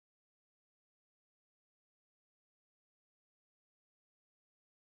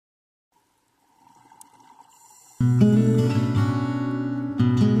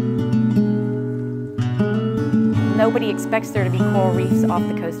nobody expects there to be coral reefs off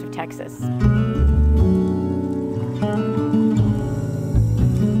the coast of Texas.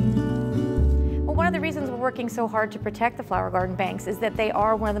 One of the reasons we're working so hard to protect the flower garden banks is that they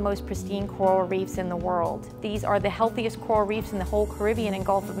are one of the most pristine coral reefs in the world. These are the healthiest coral reefs in the whole Caribbean and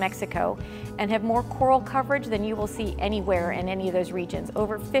Gulf of Mexico and have more coral coverage than you will see anywhere in any of those regions.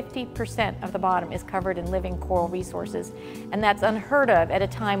 Over 50% of the bottom is covered in living coral resources, and that's unheard of at a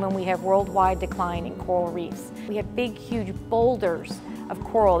time when we have worldwide decline in coral reefs. We have big, huge boulders of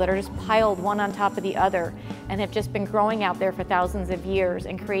coral that are just piled one on top of the other and have just been growing out there for thousands of years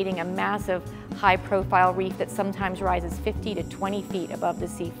and creating a massive high-profile reef that sometimes rises 50 to 20 feet above the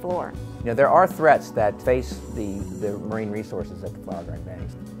sea floor. You know, there are threats that face the marine resources at the flower garden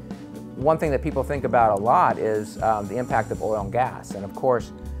banks. One thing that people think about a lot is the impact of oil and gas, and of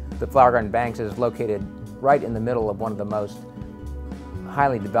course the flower garden banks is located right in the middle of one of the most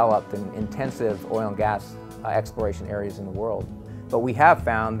highly developed and intensive oil and gas exploration areas in the world. But we have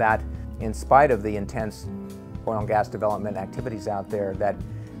found that in spite of the intense oil and gas development activities out there, that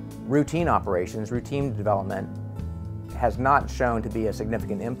routine operations, routine development has not shown to be a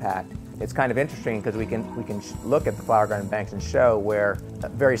significant impact. It's kind of interesting because we can look at the flower garden banks and show where a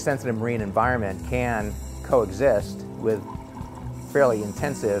very sensitive marine environment can coexist with fairly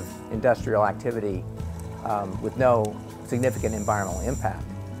intensive industrial activity with no significant environmental impact,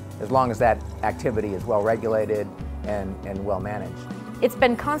 as long as that activity is well regulated and well managed. It's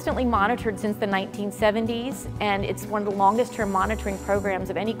been constantly monitored since the 1970s, and it's one of the longest term monitoring programs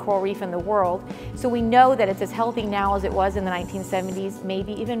of any coral reef in the world. So we know that it's as healthy now as it was in the 1970s,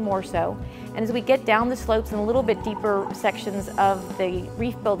 maybe even more so. And as we get down the slopes and a little bit deeper sections of the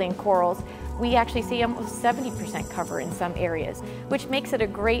reef building corals, we actually see almost 70% cover in some areas, which makes it a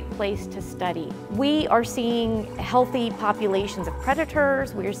great place to study. We are seeing healthy populations of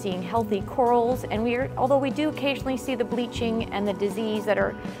predators, we are seeing healthy corals, and although we do occasionally see the bleaching and the disease that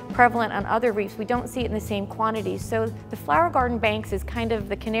are prevalent on other reefs, we don't see it in the same quantities. So the flower garden banks is kind of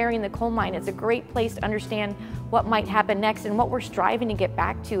the canary in the coal mine. It's a great place to understand what might happen next and what we're striving to get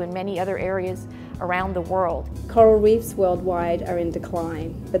back to in many other areas around the world. Coral reefs worldwide are in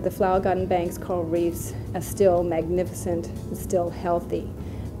decline, but the flower garden banks coral reefs are still magnificent and still healthy.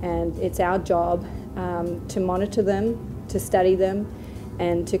 And it's our job to monitor them, to study them,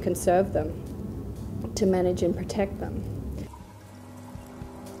 and to conserve them, to manage and protect them.